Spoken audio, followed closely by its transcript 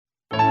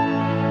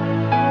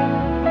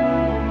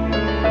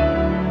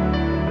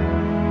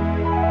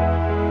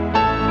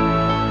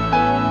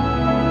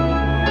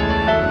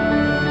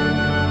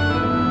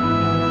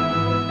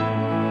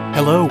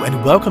Hello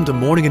and welcome to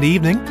Morning and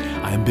Evening.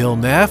 I'm Bill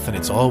Neff, and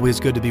it's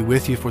always good to be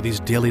with you for these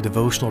daily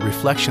devotional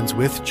reflections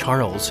with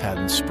Charles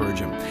Haddon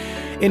Spurgeon.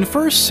 In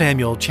 1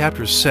 Samuel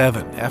chapter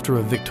 7, after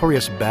a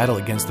victorious battle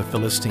against the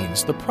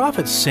Philistines, the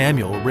prophet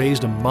Samuel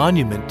raised a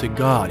monument to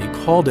God. He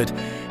called it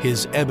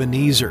his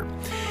Ebenezer.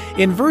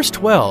 In verse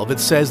 12, it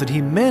says that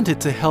he meant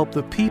it to help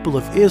the people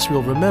of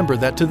Israel remember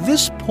that to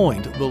this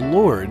point the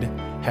Lord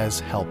has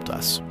helped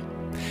us.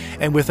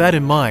 And with that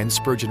in mind,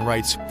 Spurgeon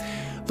writes,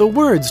 "The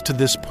words to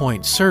this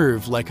point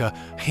serve like a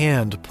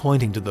hand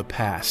pointing to the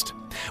past.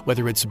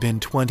 Whether it's been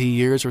 20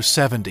 years or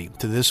 70,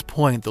 to this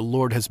point the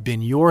Lord has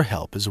been your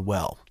help as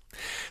well.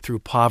 Through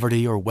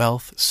poverty or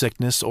wealth,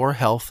 sickness or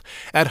health,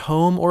 at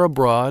home or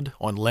abroad,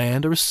 on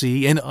land or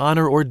sea, in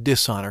honor or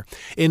dishonor,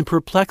 in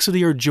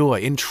perplexity or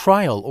joy, in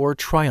trial or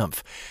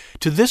triumph,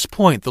 to this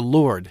point the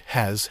Lord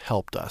has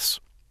helped us."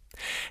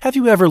 Have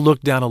you ever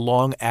looked down a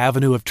long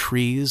avenue of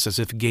trees as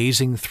if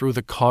gazing through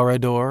the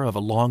corridor of a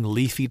long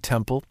leafy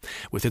temple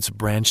with its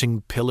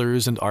branching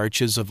pillars and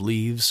arches of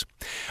leaves?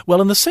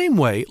 Well, in the same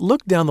way,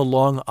 look down the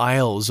long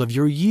aisles of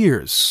your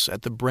years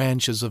at the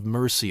branches of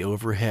mercy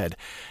overhead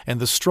and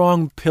the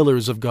strong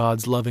pillars of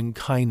God's loving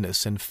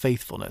kindness and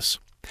faithfulness.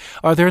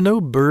 Are there no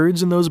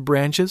birds in those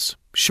branches?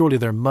 Surely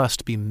there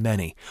must be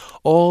many,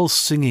 all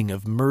singing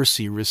of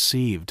mercy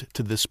received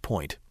to this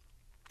point.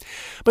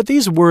 But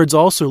these words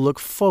also look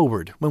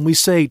forward. When we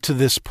say, "to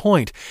this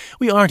point,"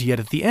 we aren't yet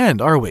at the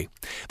end, are we?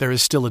 There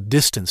is still a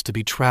distance to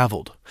be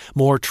traveled.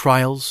 More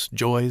trials,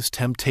 joys,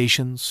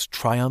 temptations,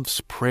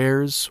 triumphs,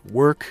 prayers,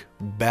 work,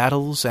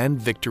 battles,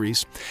 and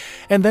victories.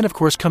 And then, of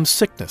course, comes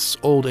sickness,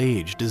 old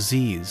age,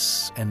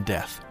 disease, and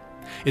death.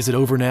 Is it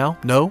over now?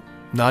 No.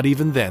 Not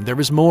even then.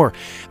 There is more.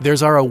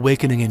 There's our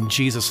awakening in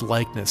Jesus'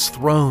 likeness,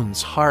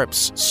 thrones,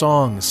 harps,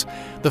 songs,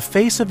 the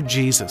face of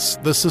Jesus,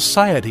 the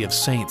society of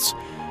saints,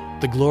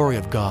 the glory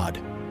of God.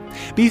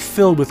 Be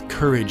filled with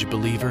courage,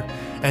 believer,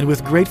 and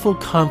with grateful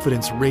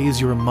confidence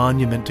raise your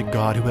monument to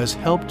God who has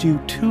helped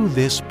you to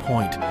this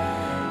point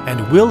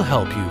and will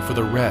help you for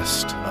the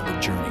rest of the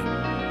journey.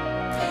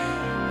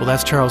 Well,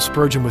 that's Charles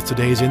Spurgeon with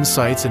today's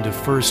insights into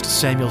 1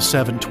 Samuel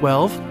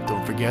 7:12.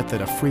 Don't forget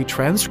that a free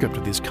transcript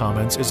of these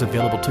comments is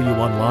available to you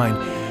online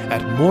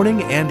at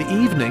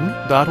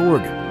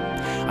morningandevening.org.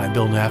 I'm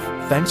Bill Neff.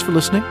 Thanks for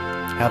listening.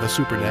 Have a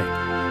super day.